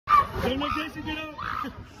All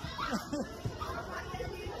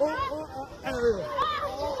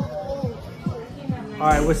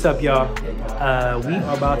right, what's up, y'all? We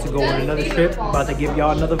are about to go on another trip. About to give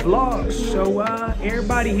y'all another vlog. So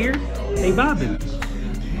everybody here, they vibing.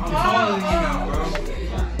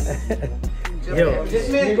 Yo,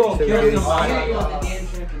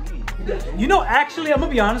 you know, actually, I'm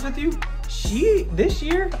gonna be honest with you. This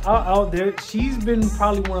year out there, she's been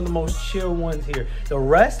probably one of the most chill ones here. The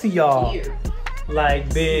rest of y'all,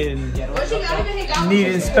 like, been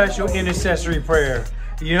needing special intercessory prayer.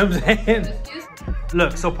 You know what I'm saying?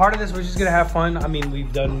 Look, so part of this, we're just gonna have fun. I mean,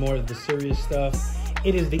 we've done more of the serious stuff.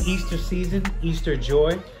 It is the Easter season, Easter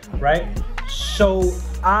joy, right? So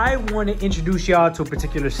I want to introduce y'all to a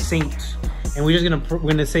particular saint, and we're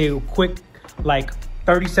gonna say a quick, like,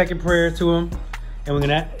 30-second prayer to him, and we're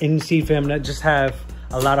gonna intercede for him to just have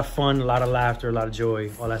a lot of fun, a lot of laughter, a lot of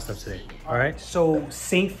joy, all that stuff today. All right. So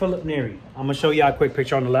Saint Philip Neri. I'm gonna show y'all a quick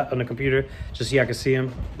picture on the computer, just so y'all can see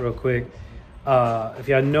him real quick. If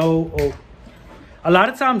y'all know, a lot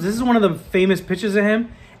of times this is one of the famous pictures of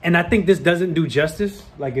him, and I think this doesn't do justice.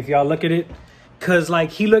 Like, if y'all look at it, cause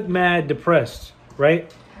like he looked mad depressed,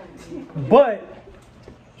 right? But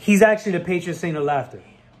he's actually the patron saint of laughter.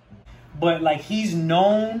 But like, he's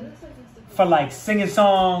known for like singing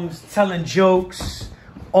songs, telling jokes,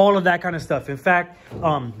 all of that kind of stuff. In fact,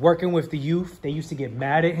 working with the youth, they used to get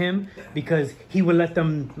mad at him because he would let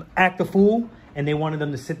them act a fool, and they wanted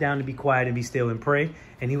them to sit down and be quiet and be still and pray.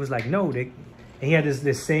 And he was like, no. And he had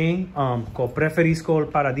this saying called "Preferisco el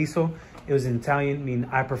paradiso." It was in Italian, mean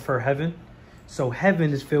I prefer heaven. So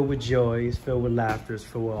heaven is filled with joy, it's filled with laughter, it's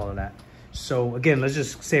filled with all of that. So again, let's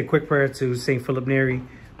just say a quick prayer to Saint Philip Neri.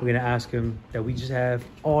 We're going to ask him that we just have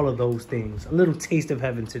all of those things, a little taste of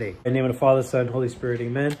heaven today. In the name of the Father, Son, Holy Spirit,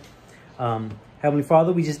 amen. Heavenly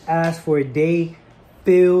Father, we just ask for a day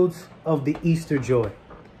filled of the Easter joy.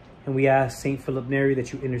 And we ask Saint Philip Neri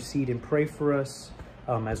that you intercede and pray for us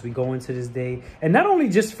as we go into this day. And not only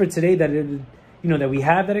just for today that that we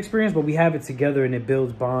have that experience, but we have it together, and it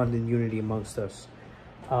builds bond and unity amongst us.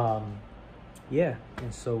 Yeah,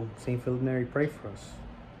 and so Saint Philip Neri, pray for us.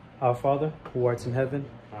 Our Father, who art in heaven,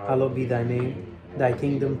 hallowed be thy name. Thy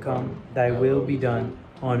kingdom come, thy will be done,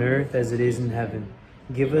 on earth as it is in heaven.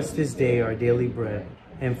 Give us this day our daily bread,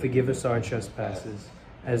 and forgive us our trespasses,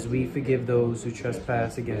 as we forgive those who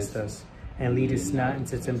trespass against us. And lead us not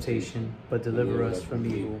into temptation, but deliver us from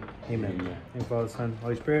evil. Amen. And Father, Son,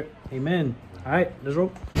 Holy Spirit. Amen. All right, let's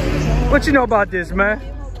roll. What you know about this, man?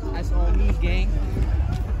 That's all me, gang.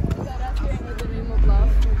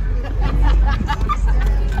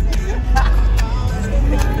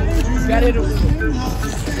 Got it.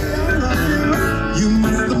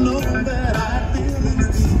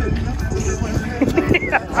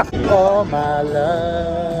 Oh, my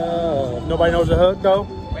love. Nobody knows the hook, though?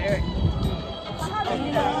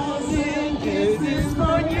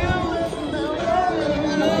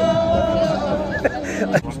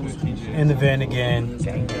 In the van again.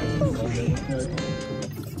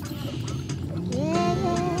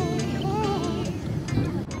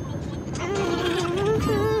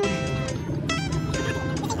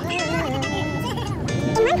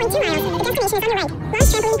 In 1.2 miles, the destination is on your right. Launch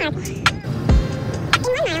Trampoline Park. In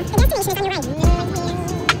 1 mile, the destination is on your right.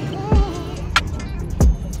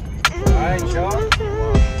 Alright, y'all.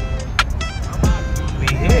 We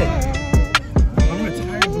here.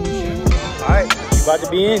 Alright, you about to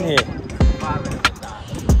be in here.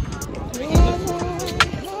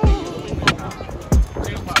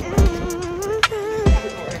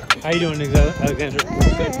 How you doing, Alexandra?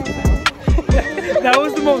 That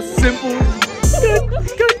was the most simple.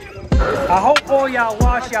 Good. I hope all y'all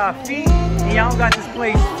wash y'all feet and y'all got this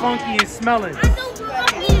place funky and smelling.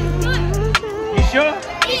 You sure?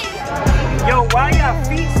 Yo, why y'all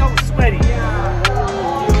feet so sweaty?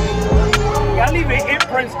 Y'all leaving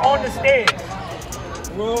imprints on the stairs.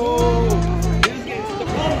 Whoa.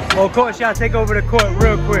 Well, of course, y'all take over the court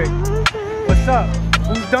real quick. What's up?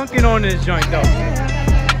 Who's dunking on this joint, though?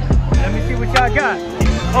 Let me see what y'all got.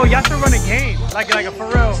 Oh, y'all should run a game. Like a for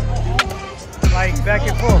real. Like back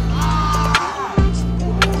and forth.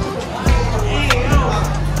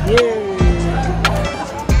 Yeah.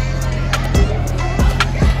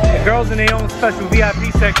 The girls in their own special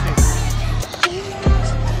VIP section.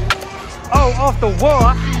 Oh, off the wall,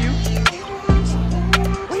 I see you.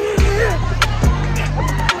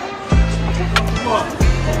 Come on.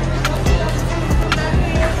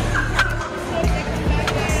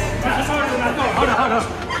 That's harder than I thought. Hold on.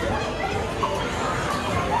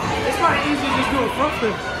 It's probably easier to just do a front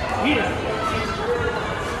flip. Yeah.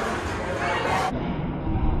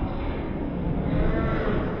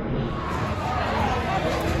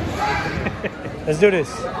 Let's do this.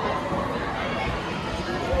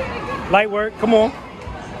 Light work. Come on.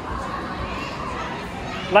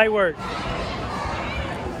 Light work.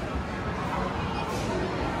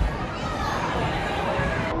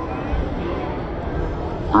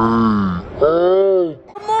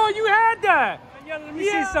 Come on, you had that. Let me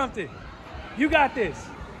see something. You got this.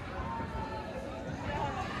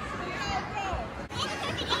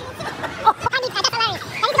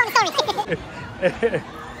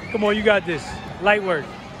 Come on, you got this. Light work.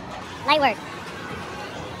 Light work.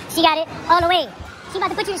 She got it all the way. She about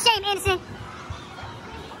to put you to shame, Anderson.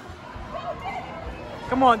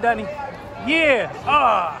 Come on, Danny. Yeah.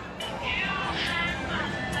 Ah.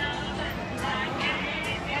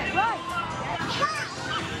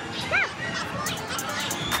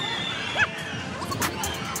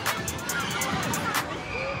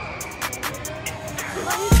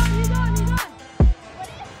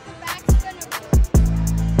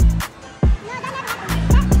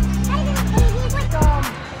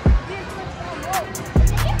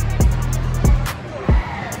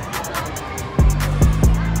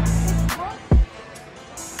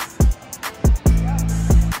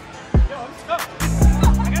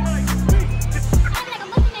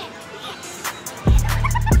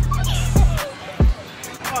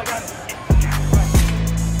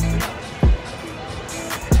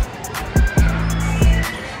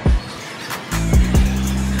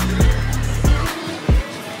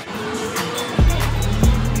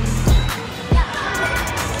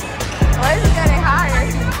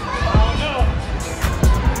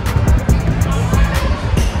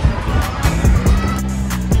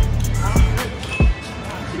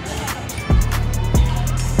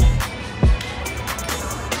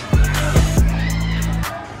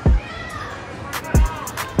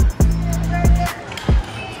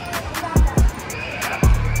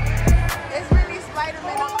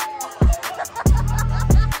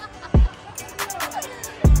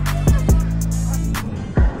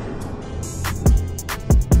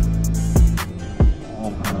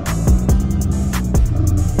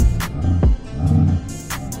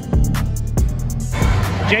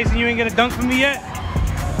 Jason, you ain't gonna dunk for me yet?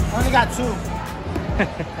 I only got 2.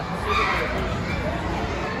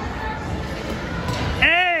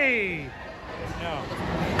 Hey! No.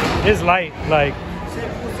 It's light, like.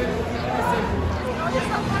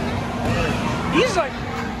 He's like.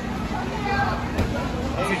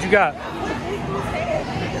 What you got?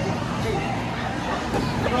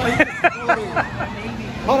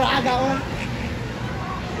 Hold on, I got one.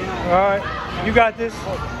 All right, you got this.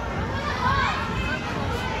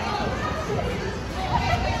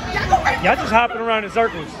 Y'all just hopping around in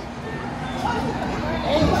circles.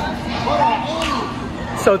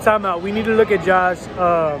 So time out. We need to look at Josh.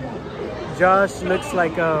 Josh looks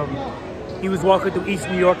like he was walking through East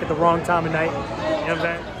New York at the wrong time of night. You know what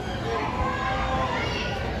I'm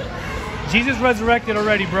saying? Jesus resurrected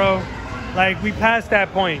already, bro. Like, we passed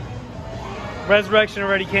that point. Resurrection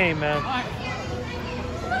already came, man.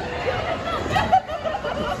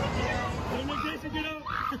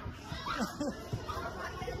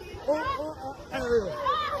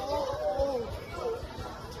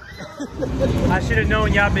 I should have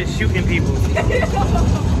known y'all been shooting people. I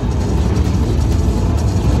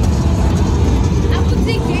will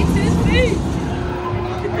take it to his face.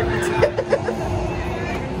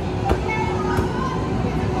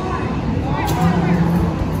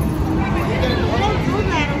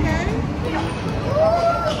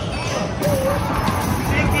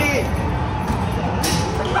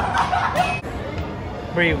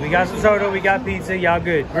 Breathe. We got some soda, we got pizza, y'all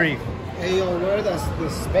good. Breathe. Hey, yo, where the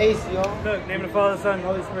space, yo? Look, name of the Father, Son, and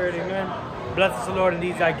Holy Spirit, amen. Bless us, the Lord, and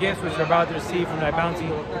these thy gifts which are about to receive from thy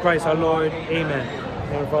bounty. Christ our Lord, amen.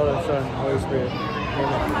 Name of the Father, Son, and Holy Spirit,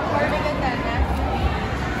 amen.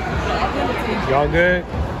 Y'all good?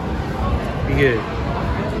 Be good.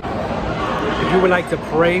 If you would like to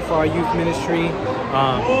pray for our youth ministry,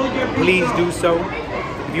 please do so.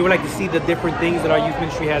 If you would like to see the different things that our youth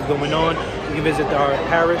ministry has going on, you can visit our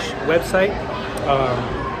parish website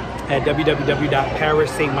at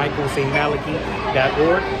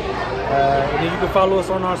www.parishstmichaelstmalachy.org. And then you can follow us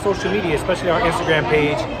on our social media, especially our Instagram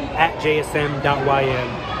page at jsm.ym.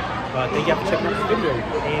 Thank you for checking out this video,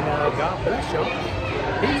 and God bless you.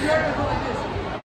 Peace.